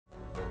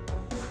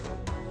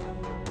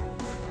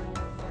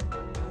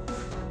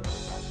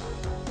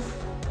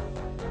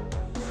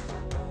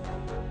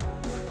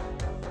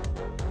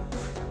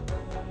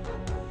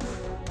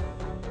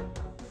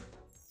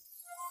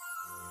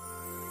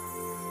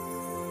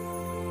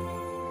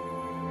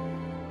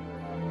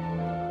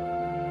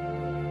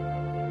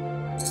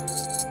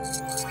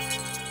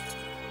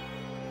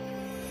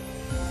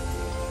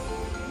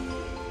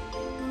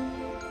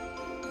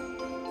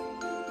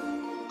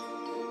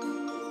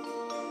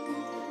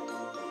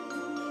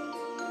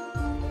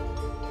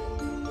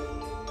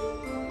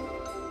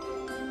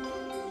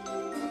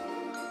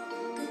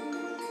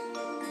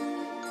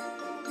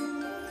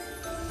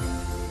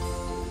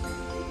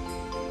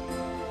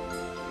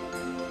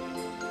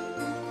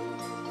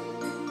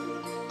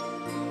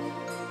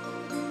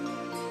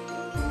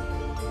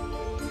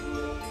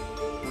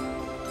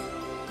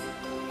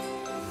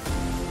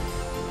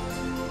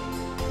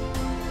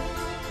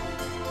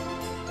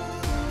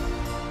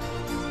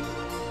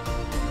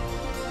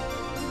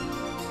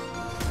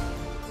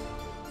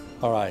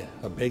All right,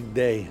 a big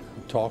day.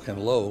 I'm talking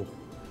low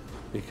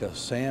because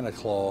Santa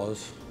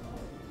Claus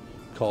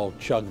called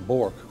Chuck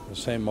Bourque, the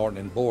same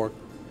Martin Bourque,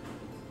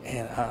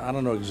 and I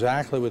don't know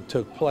exactly what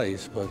took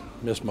place, but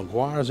Miss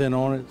McGuire's in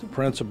on it, the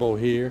principal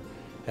here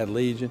at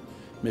Legion.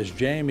 Miss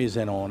Jamie's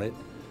in on it.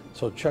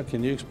 So Chuck,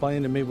 can you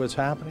explain to me what's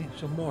happening?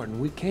 So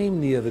Martin, we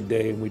came the other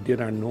day and we did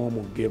our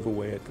normal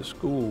giveaway at the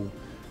school,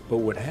 but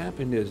what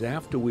happened is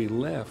after we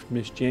left,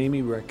 Miss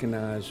Jamie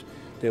recognized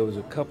there was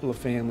a couple of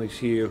families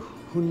here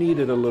who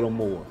needed a little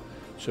more.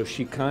 So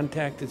she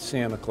contacted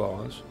Santa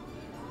Claus.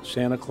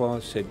 Santa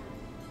Claus said,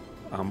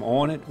 I'm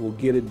on it, we'll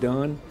get it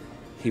done.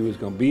 He was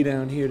gonna be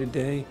down here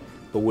today,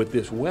 but with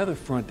this weather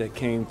front that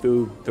came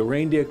through, the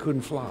reindeer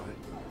couldn't fly.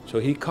 So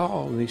he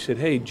called and he said,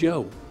 hey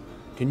Joe,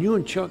 can you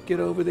and Chuck get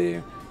over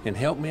there and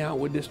help me out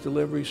with this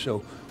delivery?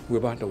 So we're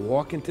about to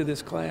walk into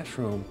this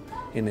classroom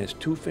and there's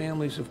two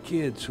families of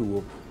kids who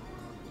are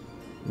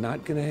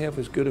not gonna have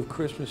as good of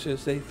Christmas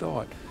as they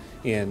thought.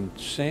 And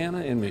Santa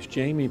and Miss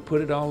Jamie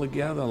put it all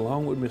together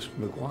along with Miss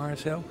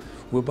McGuire's help.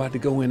 We're about to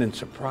go in and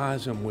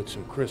surprise them with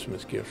some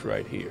Christmas gifts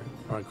right here.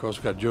 All right, of course,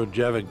 we got Joe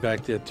Jevick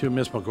back there too.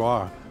 Miss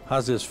McGuire,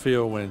 how's this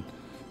feel when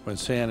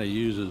Santa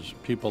uses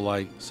people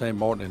like St.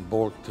 Martin and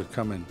Bourque to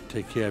come and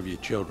take care of your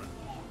children?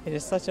 It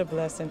is such a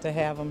blessing to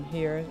have them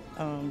here.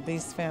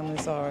 These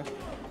families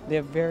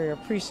they're very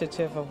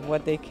appreciative of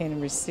what they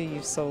can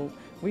receive, so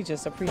we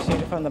just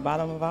appreciate it from the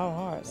bottom of our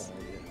hearts.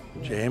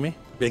 Jamie,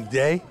 big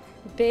day?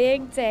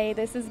 Big day.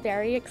 This is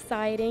very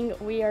exciting.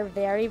 We are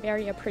very,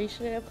 very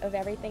appreciative of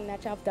everything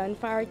that y'all have done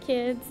for our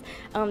kids.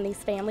 These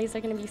families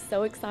are going to be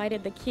so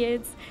excited. The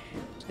kids,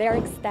 they're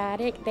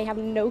ecstatic. They have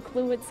no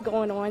clue what's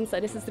going on, so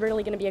this is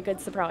really going to be a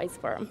good surprise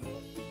for them.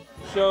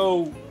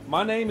 So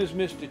my name is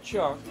Mr.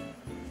 Chuck,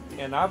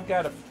 and I've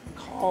got a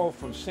call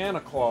from Santa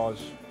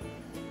Claus.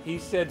 He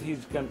said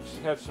he's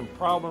had some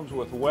problems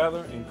with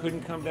weather and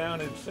couldn't come down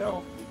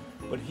himself,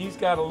 but he's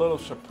got a little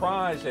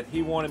surprise that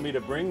he wanted me to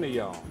bring to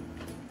y'all.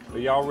 Are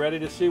y'all ready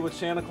to see what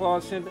Santa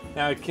Claus sent?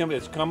 Now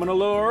it's coming a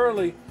little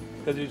early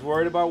because he's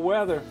worried about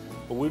weather,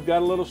 but we've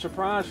got a little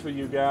surprise for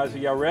you guys. Are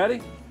y'all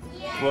ready?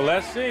 Yeah. Well,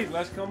 let's see.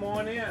 Let's come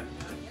on in.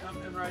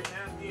 Something right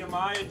now.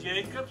 Nehemiah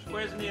Jacobs.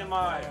 Where's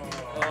Nehemiah?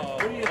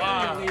 What do you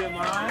think,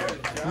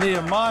 Nehemiah?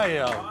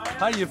 Nehemiah,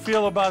 how you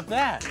feel about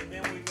that? And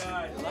then we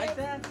got, You like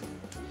that?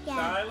 Yeah.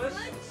 Silas.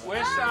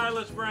 Where's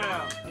Silas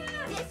Brown?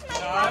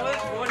 Silas,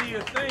 what do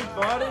you think,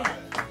 buddy?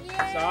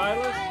 Yeah.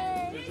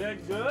 Silas, is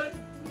that good?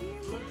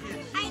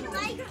 I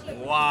like it.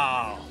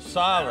 Wow,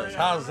 Silas,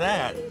 how's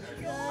that?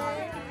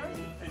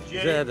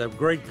 Is that a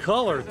great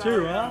color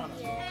too, huh?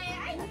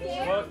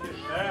 Look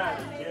at that,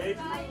 Jake.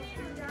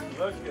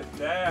 Look at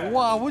that.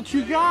 Wow, what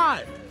you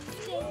got?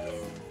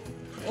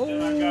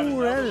 Oh,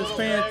 that is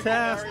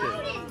fantastic.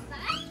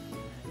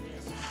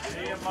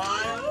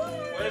 Nehemiah.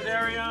 Where's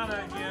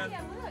Ariana again?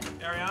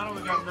 Ariana,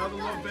 we got another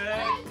little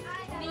bag.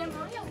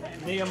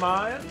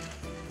 Nehemiah.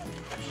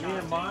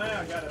 Nehemiah,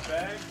 I got a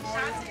bag for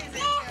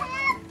you.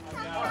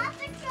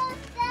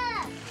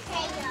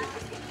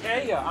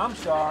 Kaya, I'm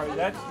sorry.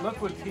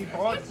 Look what he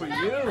bought for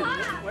you.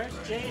 Where's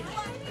James?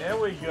 There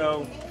we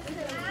go.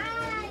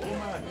 Oh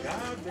my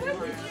God,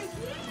 baby.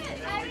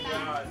 There we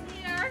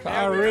go.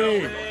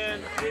 Kyrie.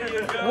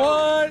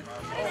 What?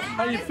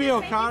 How you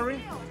feel,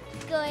 Kyrie?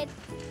 Good.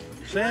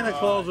 Santa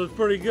Claus was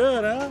pretty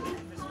good, huh?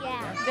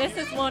 Yeah. This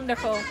is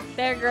wonderful.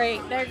 They're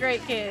great. They're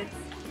great kids.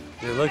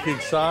 They look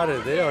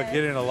excited. They are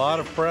getting a lot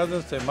of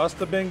presents. They must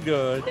have been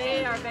good.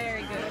 They are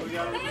very good.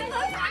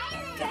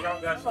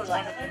 Y'all got some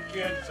wonderful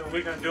kids, so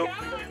we're going to do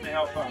what we can to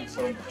help them.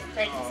 So, it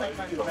makes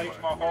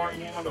my heart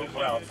warm as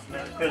well.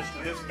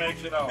 This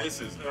makes it all. This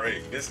is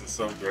great. This is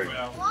so great.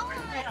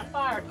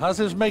 How's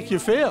this make you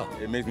feel?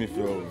 It makes me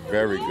feel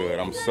very good.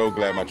 I'm so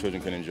glad my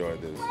children can enjoy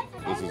this.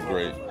 This is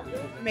great.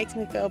 It makes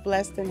me feel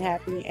blessed and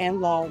happy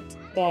and loved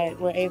that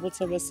we're able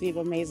to receive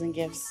amazing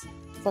gifts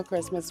for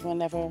Christmas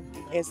whenever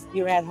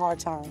you're at hard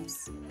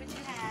times.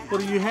 What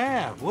do you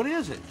have? What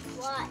is it?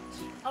 Watch.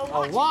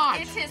 A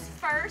watch? It's his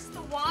first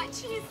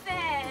watch, he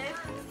says.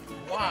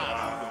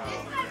 Wow. This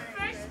is my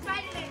first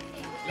Spider-Man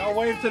thing. Y'all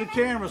wave to the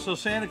camera so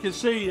Santa can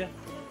see you.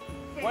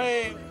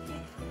 Wave.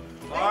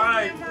 All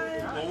right.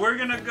 Well, we're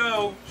going to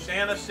go.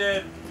 Santa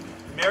said,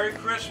 Merry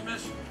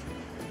Christmas,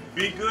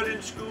 be good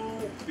in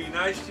school, be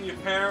nice to your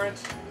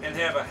parents, and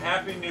have a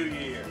Happy New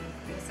Year.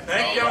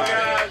 Thank y'all,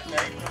 guys.